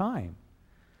all the time.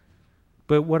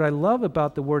 But what I love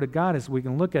about the Word of God is we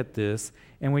can look at this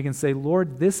and we can say,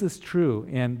 Lord, this is true,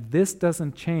 and this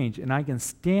doesn't change, and I can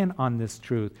stand on this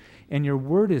truth, and your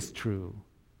Word is true.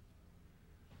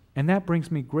 And that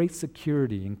brings me great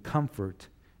security and comfort,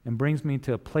 and brings me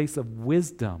to a place of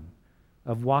wisdom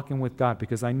of walking with God,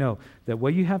 because I know that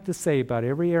what you have to say about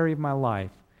every area of my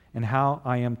life and how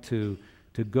I am to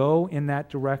go in that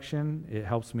direction, it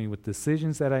helps me with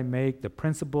decisions that I make, the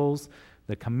principles,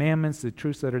 the commandments, the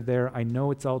truths that are there. I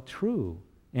know it's all true,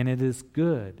 and it is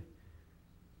good.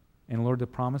 And Lord, the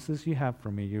promises you have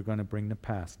for me, you're going to bring to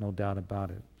pass, no doubt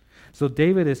about it. So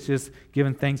David is just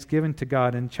giving thanksgiving to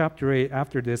God. In chapter 8,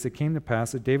 after this, it came to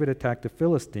pass that David attacked the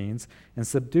Philistines and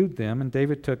subdued them, and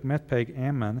David took Methpeg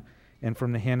Ammon and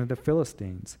from the hand of the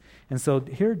Philistines. And so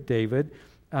here David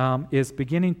is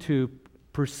beginning to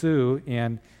pursue,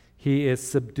 and he is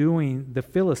subduing the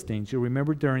Philistines. You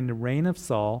remember during the reign of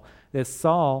Saul that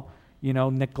Saul,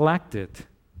 neglected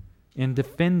in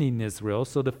defending Israel.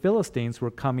 So the Philistines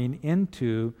were coming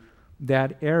into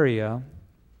that area,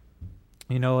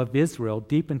 of Israel,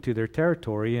 deep into their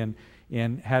territory,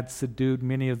 and had subdued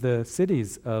many of the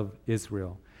cities of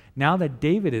Israel. Now that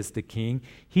David is the king,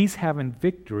 he's having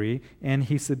victory, and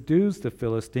he subdues the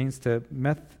Philistines to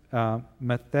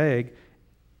Metheg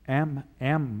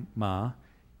Ammah.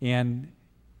 And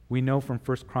we know from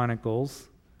 1 Chronicles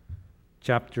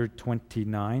chapter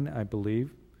 29, I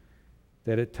believe,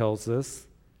 that it tells us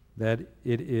that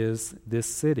it is this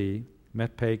city,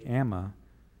 Methpeg Ammah,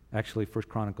 actually 1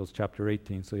 Chronicles chapter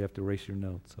 18, so you have to erase your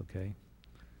notes, okay?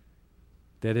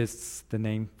 That is the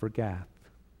name for Gath.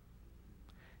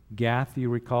 Gath, you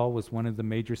recall, was one of the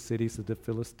major cities of the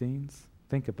Philistines.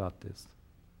 Think about this.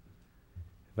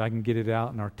 If I can get it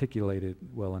out and articulate it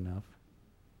well enough.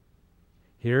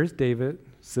 Here's David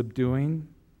subduing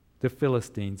the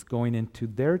Philistines, going into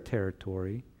their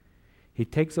territory. He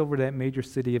takes over that major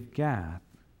city of Gath.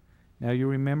 Now you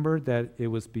remember that it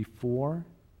was before,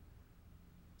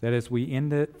 that as we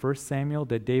ended 1 Samuel,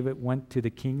 that David went to the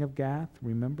king of Gath,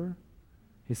 remember?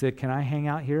 He said, can I hang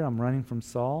out here? I'm running from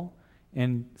Saul.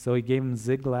 And so he gave him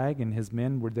Ziklag, and his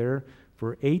men were there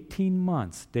for 18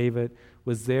 months. David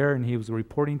was there, and he was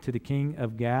reporting to the king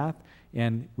of Gath,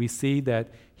 and we see that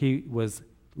he was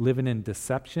living in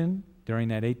deception during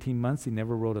that 18 months. He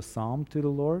never wrote a psalm to the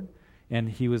Lord. And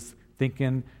he was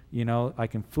thinking, I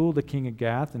can fool the king of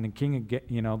Gath, and the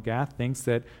king of Gath thinks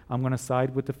that I'm going to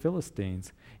side with the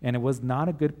Philistines. And it was not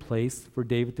a good place for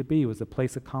David to be. It was a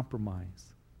place of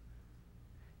compromise.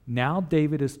 Now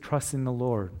David is trusting the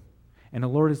Lord, and the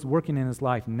Lord is working in his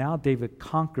life. Now David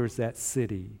conquers that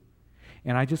city.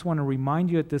 And I just want to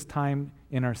remind you at this time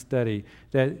in our study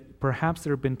that perhaps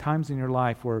there have been times in your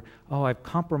life where, I've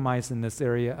compromised in this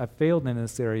area, I've failed in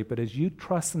this area, but as you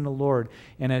trust in the Lord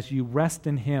and as you rest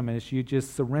in Him and as you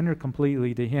just surrender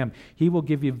completely to Him, He will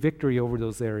give you victory over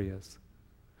those areas.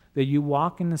 That you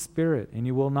walk in the Spirit and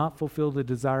you will not fulfill the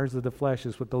desires of the flesh,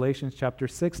 is what Galatians chapter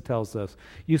 6 tells us.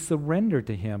 You surrender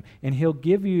to Him and He'll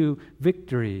give you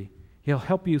victory. He'll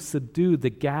help you subdue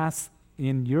the gas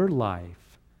in your life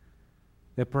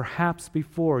that perhaps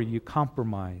before you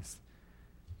compromised,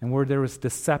 and where there was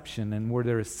deception and where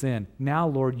there is sin. Now,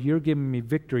 Lord, you're giving me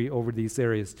victory over these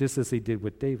areas, just as He did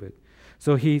with David.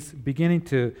 So he's beginning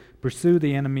to pursue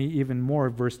the enemy even more.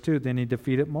 Verse 2, then he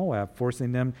defeated Moab,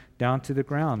 forcing them down to the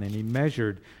ground, and he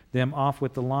measured them off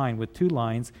with the line. With 2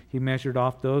 lines, he measured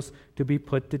off those to be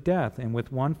put to death, and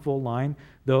with 1 full line,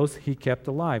 those he kept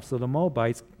alive. So the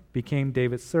Moabites became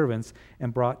David's servants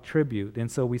and brought tribute. And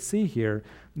so we see here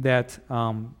that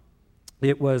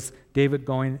it was David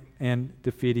going and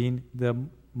defeating the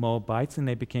Moabites, and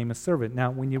they became a servant. Now,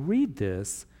 when you read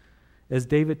this, as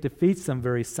David defeats them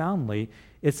very soundly,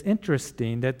 it's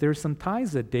interesting that there's some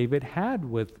ties that David had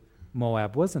with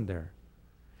Moab, wasn't there?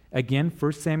 Again,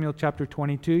 1 Samuel chapter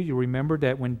 22, you remember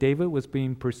that when David was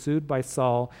being pursued by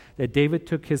Saul, that David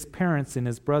took his parents and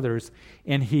his brothers,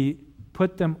 and he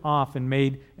put them off and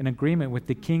made an agreement with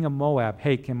the king of Moab.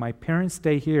 Hey, can my parents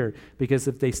stay here? Because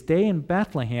if they stay in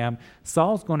Bethlehem,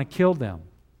 Saul's going to kill them.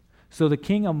 So the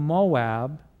king of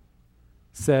Moab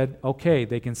said, okay,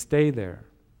 they can stay there.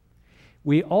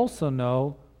 We also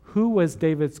know who was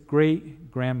David's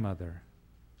great-grandmother.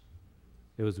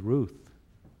 It was Ruth,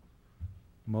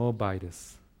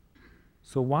 Moabitess.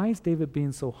 So why is David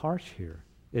being so harsh here?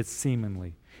 It's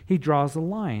seemingly. He draws a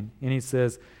line and he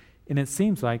says, and it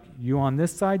seems like you on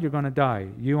this side, you're going to die.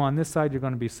 You on this side, you're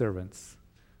going to be servants.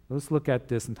 Let's look at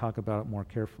this and talk about it more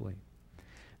carefully.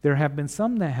 There have been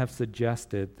some that have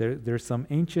suggested, there's some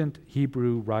ancient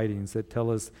Hebrew writings that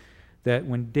tell us that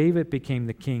when David became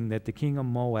the king, that the king of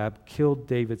Moab killed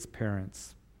David's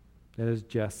parents. That is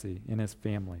Jesse and his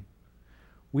family.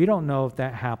 We don't know if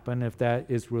that happened, if that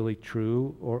is really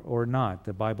true or not.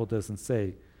 The Bible doesn't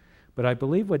say. But I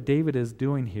believe what David is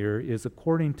doing here is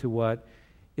according to what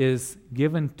is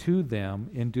given to them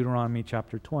in Deuteronomy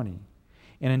chapter 20.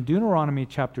 And in Deuteronomy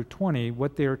chapter 20,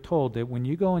 what they are told, that when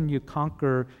you go and you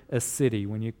conquer a city,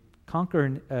 when you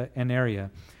conquer an area,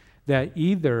 that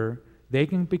either they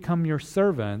can become your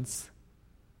servants,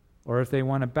 or if they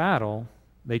want a battle,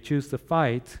 they choose to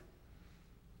fight,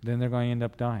 then they're going to end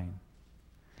up dying.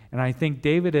 And I think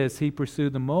David, as he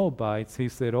pursued the Moabites, he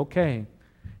said, okay,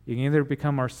 you can either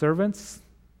become our servants,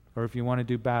 or if you want to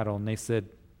do battle. And they said,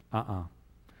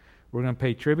 we're going to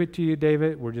pay tribute to you,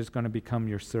 David. We're just going to become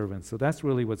your servants. So that's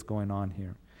really what's going on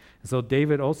here. And so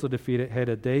David also defeated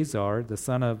Hadadezer, the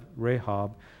son of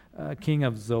Rehob, king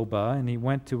of Zobah, and he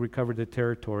went to recover the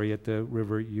territory at the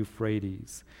river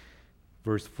Euphrates.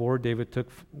 Verse 4, David took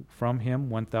from him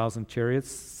 1,000 chariots,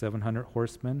 700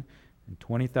 horsemen, and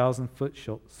 20,000 foot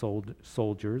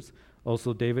soldiers.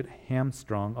 Also David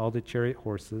hamstrung all the chariot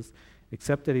horses,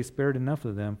 except that he spared enough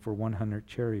of them for 100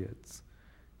 chariots.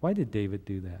 Why did David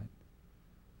do that?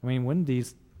 I mean, wouldn't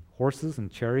these horses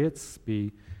and chariots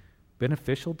be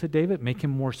beneficial to David, make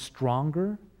him more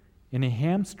stronger? And he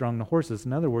hamstrung the horses.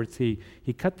 In other words, he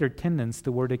cut their tendons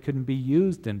to where they couldn't be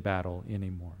used in battle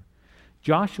anymore.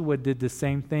 Joshua did the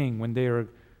same thing when they were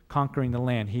conquering the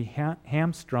land. He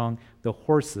hamstrung the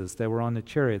horses that were on the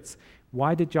chariots.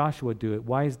 Why did Joshua do it?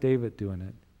 Why is David doing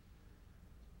it?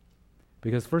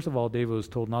 Because first of all, David was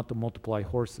told not to multiply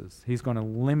horses. He's going to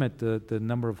limit the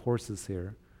number of horses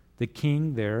here. The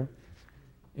king there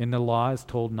in the law is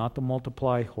told not to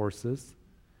multiply horses.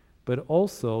 But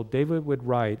also, David would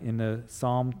write in the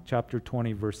Psalm chapter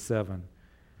 20, verse 7,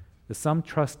 that some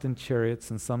trust in chariots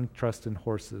and some trust in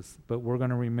horses, but we're going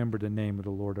to remember the name of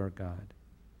the Lord our God.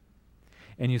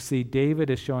 And you see, David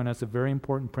is showing us a very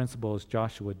important principle, as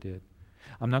Joshua did.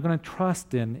 I'm not going to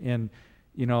trust in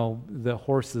the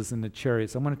horses and the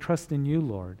chariots. I'm going to trust in you,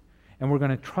 Lord. And we're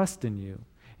going to trust in you.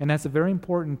 And that's a very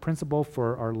important principle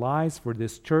for our lives, for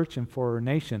this church, and for our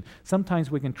nation.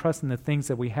 Sometimes we can trust in the things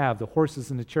that we have, the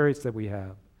horses and the chariots that we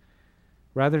have,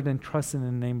 rather than trusting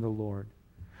in the name of the Lord.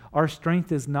 Our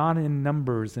strength is not in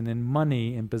numbers and in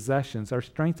money and possessions. Our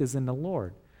strength is in the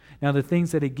Lord. Now, the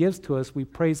things that he gives to us, we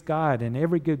praise God, and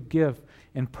every good gift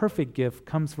and perfect gift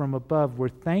comes from above. We're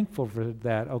thankful for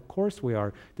that. Of course we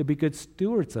are, to be good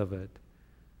stewards of it.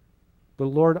 But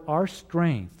Lord, our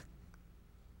strength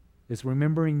is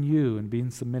remembering you and being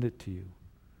submitted to you.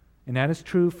 And that is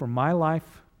true for my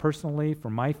life personally, for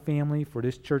my family, for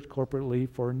this church corporately,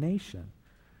 for our nation.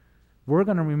 We're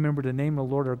going to remember the name of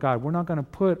the Lord our God. We're not going to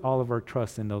put all of our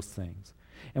trust in those things.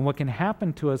 And what can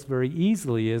happen to us very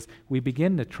easily is we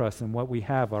begin to trust in what we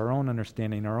have, our own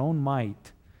understanding, our own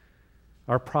might,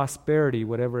 our prosperity,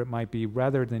 whatever it might be,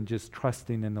 rather than just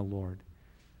trusting in the Lord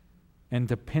and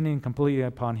depending completely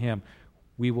upon Him.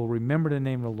 We will remember the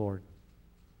name of the Lord.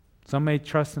 Some may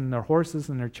trust in their horses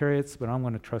and their chariots, but I'm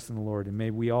going to trust in the Lord. And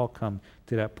may we all come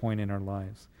to that point in our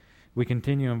lives. We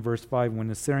continue in verse 5. When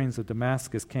the Syrians of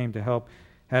Damascus came to help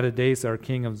Hadadezer,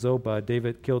 king of Zobah,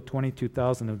 David killed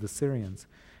 22,000 of the Syrians.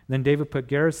 Then David put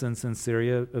garrisons in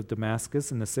Syria of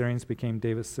Damascus, and the Syrians became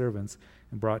David's servants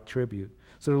and brought tribute.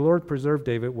 So the Lord preserved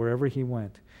David wherever he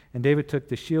went. And David took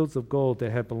the shields of gold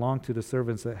that had belonged to the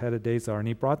servants at Hadadezer, and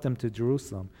he brought them to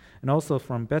Jerusalem. And also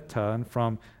from Betah and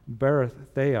from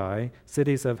Berothai,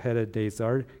 cities of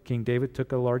Hadadezer, King David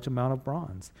took a large amount of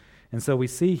bronze. And so we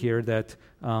see here that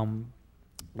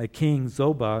King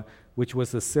Zobah, which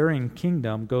was the Syrian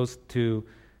kingdom, goes to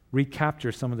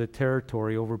recapture some of the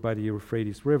territory over by the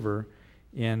Euphrates River.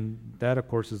 And that, of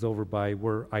course, is over by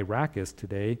where Iraq is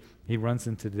today. He runs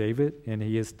into David, and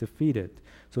he is defeated.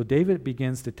 So David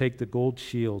begins to take the gold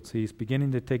shields. He's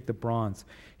beginning to take the bronze.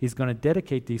 He's going to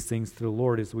dedicate these things to the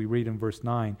Lord, as we read in verse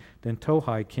 9. Then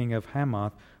Tohai, king of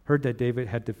Hamath, heard that David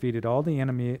had defeated all the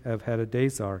enemy of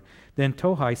Hadadezer. Then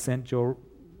Tohai sent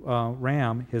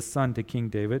Joram, his son, to King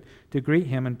David to greet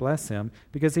him and bless him,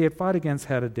 because he had fought against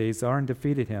Hadadezer and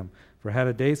defeated him. For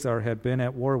Hadadezer had been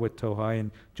at war with Tohai,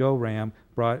 and Joram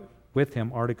brought with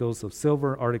him articles of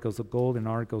silver, articles of gold, and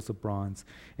articles of bronze.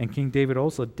 And King David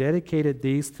also dedicated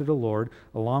these to the Lord,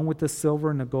 along with the silver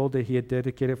and the gold that he had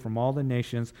dedicated from all the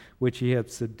nations which he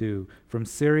had subdued, from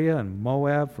Syria and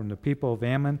Moab, from the people of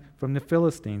Ammon, from the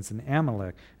Philistines and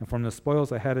Amalek, and from the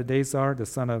spoils of Hadadezer, the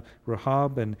son of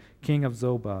Rehob, and king of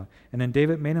Zobah. And then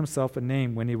David made himself a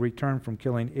name when he returned from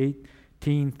killing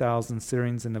 18,000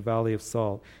 Syrians in the Valley of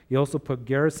Salt. He also put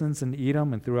garrisons in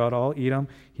Edom, and throughout all Edom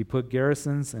he put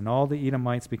garrisons, and all the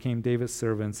Edomites became David's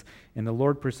servants, and the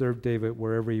Lord preserved David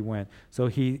wherever he went. So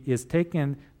he is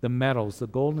taking the metals, the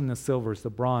gold and the silvers, the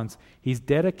bronze, he's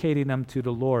dedicating them to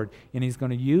the Lord, and he's going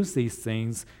to use these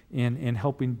things in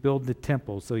helping build the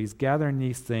temple. So he's gathering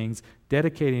these things,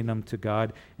 dedicating them to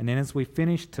God. And then as we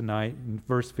finish tonight in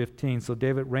verse 15, so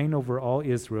David reigned over all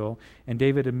Israel, and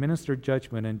David administered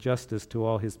judgment and justice to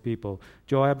all his people.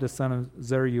 Joab the son of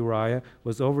Zeruiah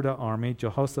was over the army.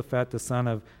 Jehoshaphat the son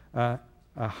of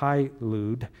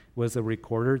Ahilud was a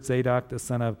recorder. Zadok the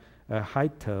son of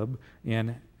Ahitub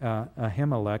and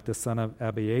Ahimelech the son of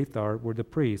Abiathar were the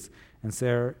priests. And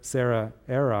Sarah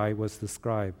was the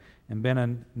scribe. And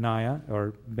Benaiah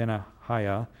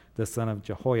the son of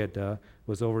Jehoiada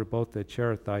was over both the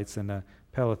Cherethites and the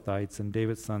Pelethites, and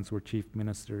David's sons were chief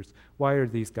ministers. Why are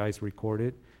these guys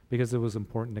recorded? Because it was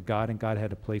important to God, and God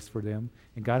had a place for them,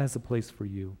 and God has a place for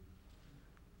you.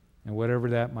 And whatever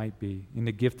that might be, in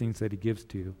the giftings that he gives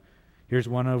to you. Here's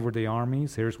one over the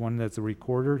armies. Here's one that's a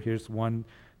recorder. Here's one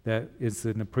that is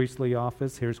in the priestly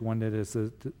office. Here's one that is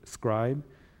a scribe.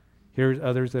 Here's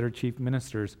others that are chief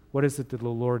ministers. What is it that the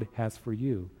Lord has for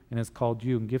you and has called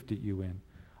you and gifted you in?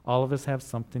 All of us have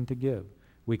something to give.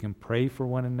 We can pray for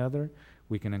one another.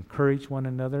 We can encourage one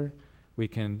another. We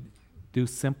can do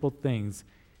simple things.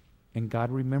 And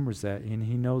God remembers that, and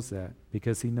he knows that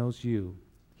because he knows you.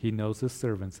 He knows his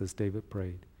servants, as David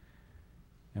prayed.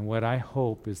 And what I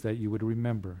hope is that you would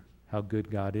remember how good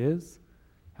God is,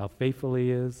 how faithful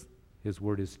he is, his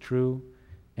word is true,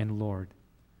 and Lord,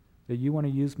 that you want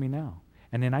to use me now.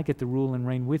 And then I get to rule and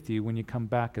reign with you when you come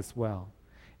back as well.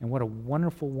 And what a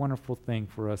wonderful, wonderful thing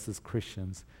for us as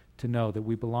Christians to know that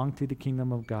we belong to the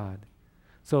kingdom of God.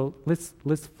 So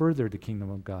let's further the kingdom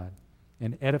of God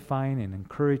and edifying and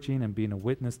encouraging and being a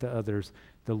witness to others.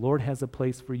 The Lord has a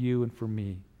place for you and for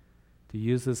me to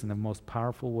use us in the most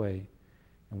powerful way,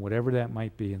 and whatever that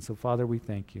might be. And so, Father, we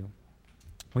thank you.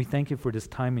 We thank you for this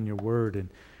time in your word and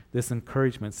this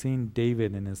encouragement, seeing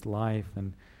David in his life.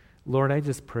 And Lord, I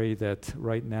just pray that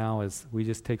right now, as we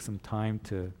just take some time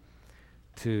to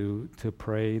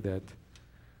pray, that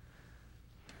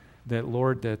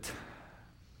Lord, that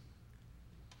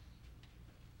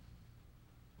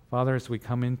Father, as we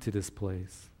come into this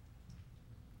place,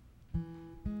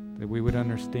 that we would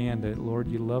understand that, Lord,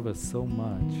 you love us so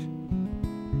much.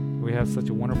 We have such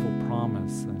a wonderful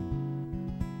promise.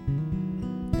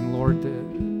 And Lord,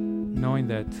 knowing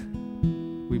that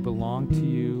we belong to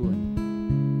you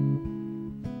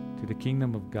and to the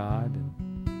kingdom of God.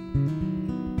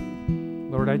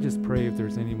 And Lord, I just pray if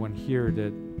there's anyone here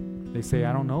that they say,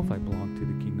 I don't know if I belong to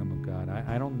the kingdom of God.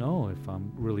 I don't know if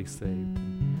I'm really saved.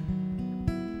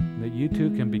 That you too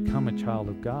can become a child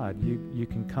of God. You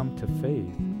can come to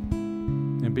faith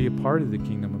and be a part of the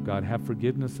kingdom of God, have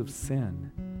forgiveness of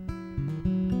sin.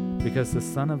 Because the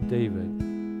Son of David,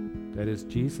 that is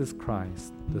Jesus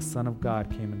Christ, the Son of God,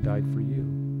 came and died for you.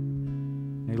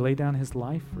 And he laid down his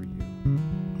life for you.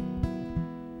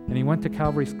 And he went to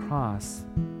Calvary's cross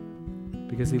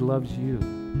because he loves you.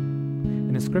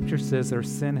 And the scripture says our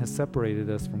sin has separated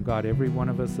us from God. Every one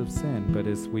of us have sinned. But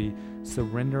as we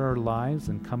surrender our lives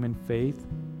and come in faith,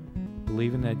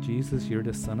 believing that Jesus, you're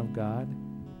the Son of God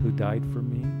who died for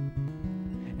me.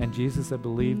 And Jesus, I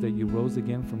believe that you rose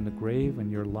again from the grave and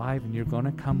you're alive and you're going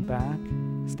to come back,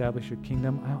 establish your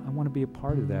kingdom. I want to be a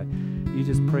part of that. You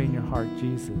just pray in your heart,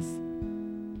 Jesus,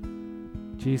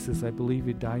 I believe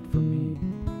you died for me.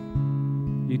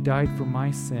 You died for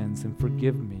my sins and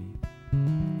forgive me.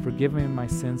 Forgive me my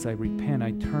sins. I repent.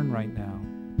 I turn right now.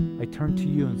 I turn to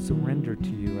you and surrender to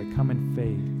you. I come in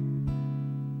faith.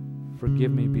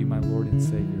 Forgive me, be my Lord and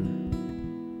Savior.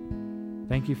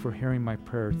 Thank you for hearing my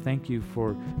prayer. Thank you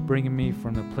for bringing me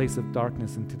from the place of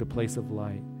darkness into the place of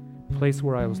light, a place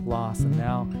where I was lost and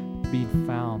now being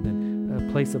found, and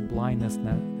a place of blindness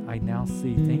that I now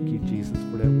see. Thank you, Jesus,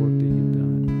 for that work that you've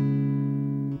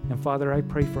done. And Father, I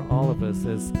pray for all of us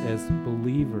as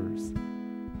believers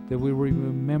that we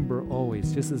remember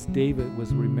always, just as David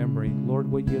was remembering,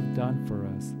 Lord, what you have done for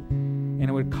us. And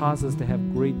it would cause us to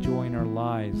have great joy in our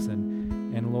lives.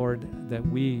 And Lord, that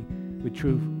we would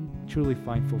truly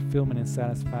find fulfillment and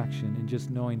satisfaction in just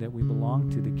knowing that we belong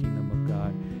to the kingdom of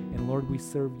God. And Lord, we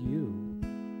serve you.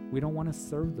 We don't want to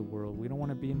serve the world. We don't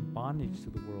want to be in bondage to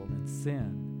the world and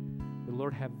sin. But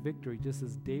Lord, have victory just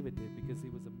as David did, because he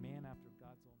was a man.